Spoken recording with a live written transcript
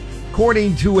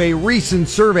according to a recent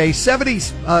survey,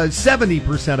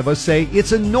 70% of us say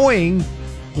it's annoying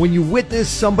when you witness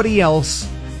somebody else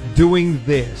doing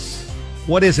this.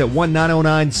 What is it?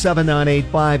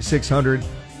 1-909-798-5600.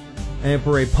 And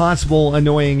for a possible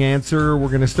annoying answer, we're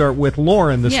going to start with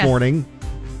Lauren this morning.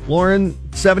 Lauren,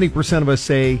 70% of us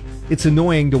say it's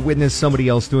annoying to witness somebody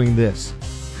else doing this.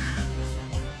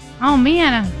 Oh,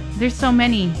 man. There's so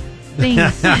many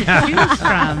things to choose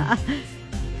from.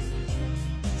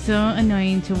 So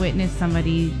annoying to witness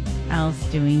somebody else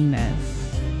doing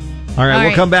this. All right,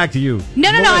 we'll come back to you. No,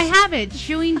 I have it.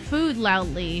 Chewing food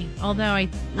loudly. Although I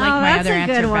like my other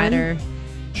answer better.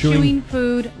 Chewing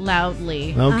food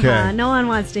loudly. Okay. No one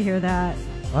wants to hear that.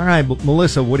 All right,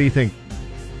 Melissa, what do you think?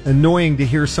 Annoying to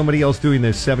hear somebody else doing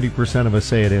this. 70% of us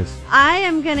say it is. I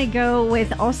am going to go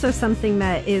with also something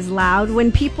that is loud.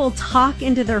 When people talk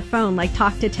into their phone, like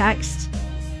talk to text,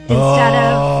 instead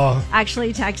of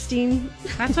actually texting.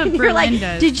 That's what Berlin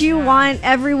does. Did you want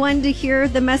everyone to hear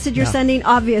the message you're sending?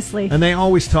 Obviously. And they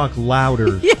always talk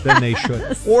louder than they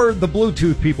should. Or the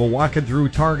Bluetooth people walking through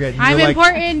Target. And I'm you're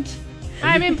important.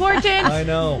 I'm important. I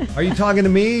know. Are you talking to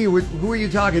me? Who are you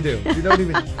talking to? You don't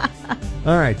even.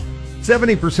 All right.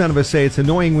 70% of us say it's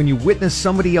annoying when you witness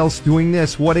somebody else doing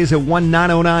this. What is it?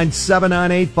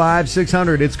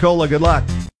 1-909-798-5600. It's Cola. Good luck.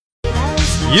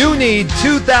 You need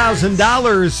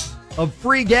 $2,000 of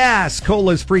free gas.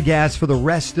 Cola's free gas for the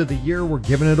rest of the year. We're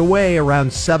giving it away around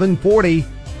 7:40.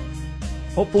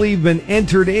 Hopefully you've been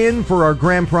entered in for our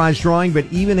grand prize drawing, but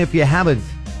even if you haven't,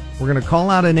 we're going to call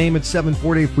out a name at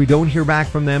 7:40. If we don't hear back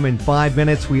from them in 5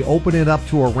 minutes, we open it up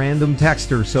to a random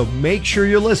texter. So make sure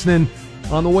you're listening.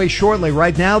 On the way shortly.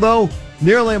 Right now, though,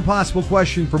 nearly impossible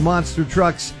question for monster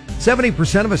trucks.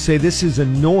 70% of us say this is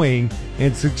annoying,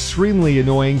 and it's extremely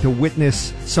annoying to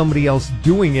witness somebody else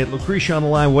doing it. Lucretia on the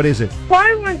line, what is it?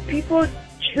 Why when people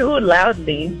chew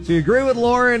loudly? So you agree with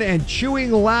Lauren and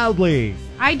chewing loudly.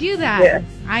 I do that. Yeah.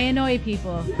 I annoy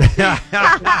people.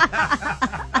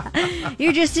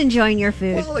 You're just enjoying your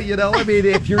food. Well,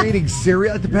 if you're eating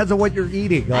cereal, it depends on what you're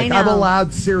eating. Like, I'm a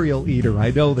loud cereal eater. I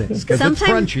know this because it's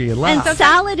crunchy and loud. And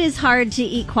salad is hard to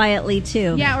eat quietly,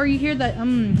 too. Yeah, or you hear the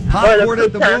popcorn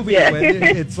at the movie.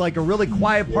 It's like a really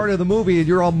quiet part of the movie, and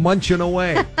you're all munching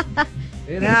away.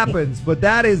 It happens, but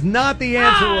that is not the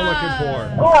answer we're looking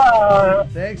for. Oh,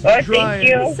 Thanks for trying. Thank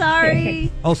you.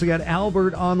 Sorry. Also got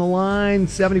Albert on the line.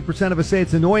 70% of us say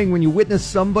it's annoying when you witness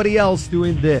somebody else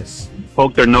doing this.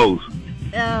 Poke their nose.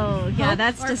 Oh, yeah,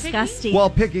 that's disgusting. Well,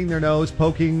 picking their nose,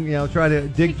 poking, try to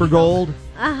dig for gold.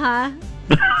 Uh-huh.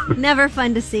 Never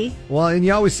fun to see. Well, and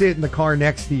you always see it in the car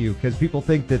next to you because people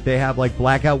think that they have like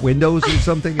blackout windows or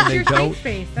something, and they don't.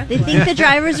 They think the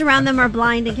drivers around them are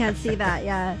blind and can't see that.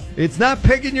 Yeah. It's not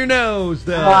picking your nose,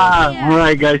 though. All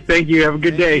right, guys. Thank you. Have a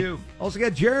good day. You. Also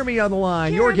got Jeremy on the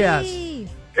line. Your guess.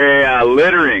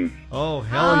 Littering. Oh,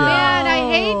 hell yeah. Man,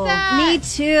 I hate that. Me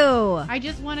too. I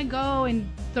just want to go and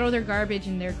throw their garbage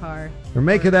in their car. They're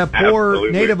making that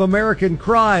poor Native American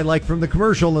cry like from the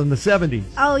commercial in the 70s.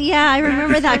 Oh, yeah, I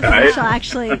remember that commercial,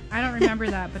 actually. I don't remember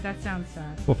that, but that sounds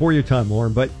sad. Before your time,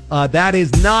 Lauren, but that is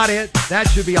not it. That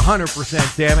should be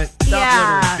 100%, damn it.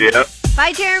 Stop littering. Yep.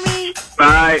 Bye, Jeremy.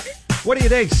 Bye. What do you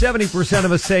think? 70%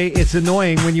 of us say it's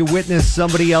annoying when you witness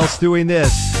somebody else doing this.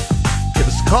 Give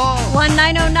us a call.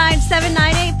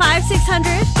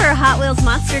 1-909-798-5600 for Hot Wheels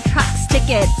Monster Trucks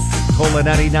tickets. Cola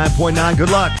 99.9.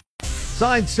 Good luck.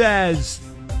 Sign says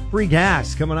free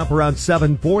gas coming up around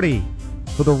 7:40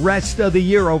 for the rest of the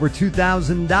year. Over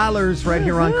 $2,000 right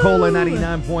here on Cola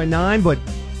 99.9. But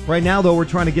right now, though, we're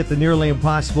trying to get the nearly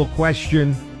impossible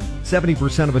question.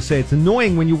 70% of us say it's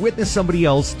annoying when you witness somebody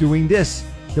else doing this.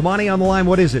 Damani on the line.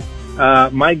 What is it?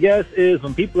 My guess is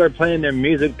when people are playing their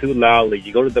music too loudly.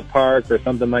 You go to the park or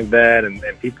something like that, and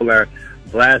people are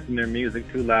blasting their music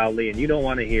too loudly, and you don't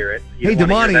want to hear it. Hey,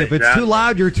 Damani, if it's too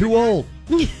loud, you're too old.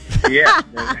 Yeah.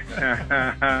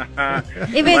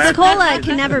 If it's cola, it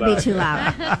can never be too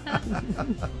loud.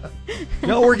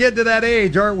 No, we're getting to that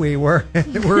age, aren't we? We're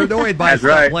annoyed by That's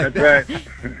stuff right. like That's that.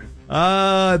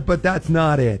 right. But that's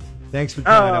not it. Thanks for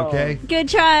trying, okay? Good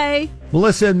try.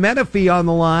 Melissa and Menifee on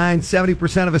the line.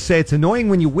 70% of us say it's annoying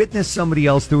when you witness somebody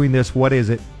else doing this. What is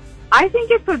it? I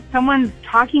think it's when someone's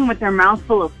talking with their mouth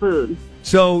full of food.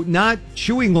 So not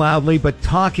chewing loudly, but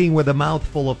talking with a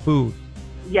mouthful of food.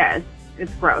 Yes,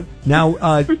 it's gross.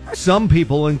 Now, some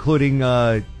people, including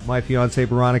my fiancée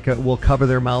Veronica, will cover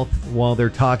their mouth while they're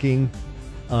talking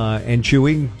and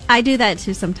chewing. I do that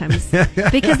too sometimes.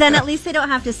 Because then at least they don't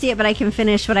have to see it, but I can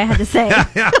finish what I had to say.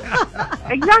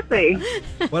 Exactly.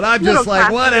 But I'm just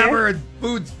like, whatever, and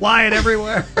food's flying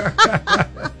everywhere.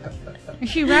 Is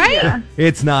she right? Yeah.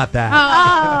 It's not that.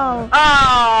 Oh,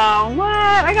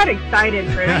 what? I got excited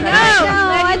for a second. No,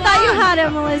 I thought you had it,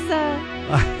 Melissa.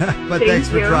 But Thank thanks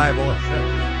for you. trying,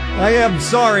 Melissa. I am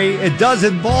sorry. It does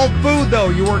involve food, though.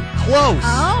 You were close.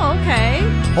 Oh, okay.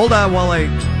 Hold on while I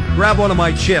grab one of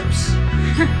my chips.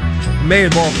 May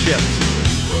involve chips.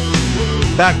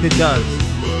 In fact, it does.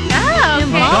 Oh, I'm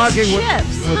okay. talking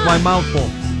chips, with my mouth full.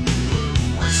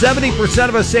 70%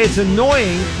 of us say it's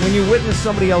annoying when you witness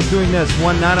somebody else doing this.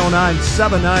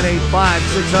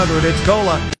 1-909-7985-600. It's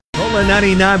Cola. Cola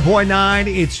 99.9.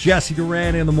 It's Jesse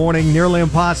Duran in the morning. Nearly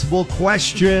impossible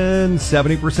question.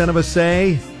 70% of us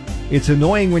say it's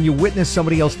annoying when you witness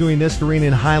somebody else doing this. Doreen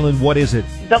in Highland, what is it?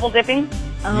 Double dipping?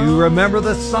 You remember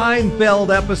the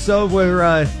Seinfeld episode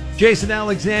where Jason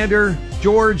Alexander,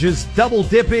 George, is double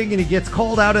dipping and he gets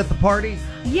called out at the party?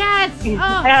 Yes.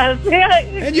 Oh, Yes.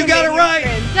 And you got it right.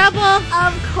 double.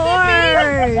 Of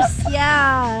course.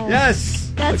 Yeah.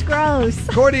 Yes. That's gross.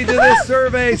 According to this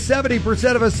survey,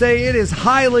 70% of us say it is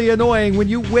highly annoying when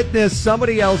you witness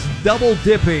somebody else double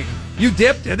dipping. You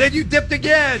dipped and then you dipped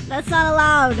again. That's not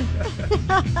allowed.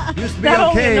 Used to be That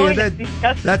only okay. annoying And is then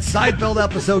disgusting. that Seinfeld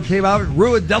episode came out and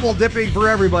ruined double dipping for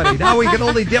everybody. Now we can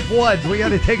only dip once. We got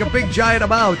to take a big giant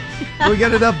amount. We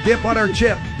get enough dip on our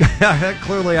chip.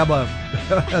 Clearly, I'm a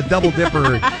double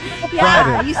dipper. Yeah,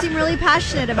 Friday. you seem really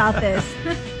passionate about this.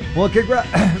 Well,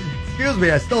 excuse me,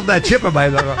 I still have that chip in my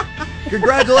mouth.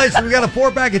 Congratulations, we got a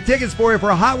 4-pack of tickets for you for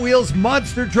a Hot Wheels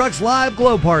Monster Trucks Live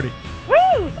Glow Party.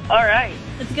 Woo! All right.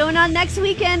 It's going on next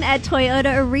weekend at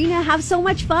Toyota Arena. Have so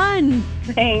much fun.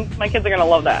 Thanks. My kids are going to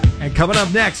love that. And coming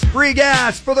up next, free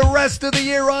gas for the rest of the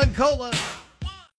year on Cola.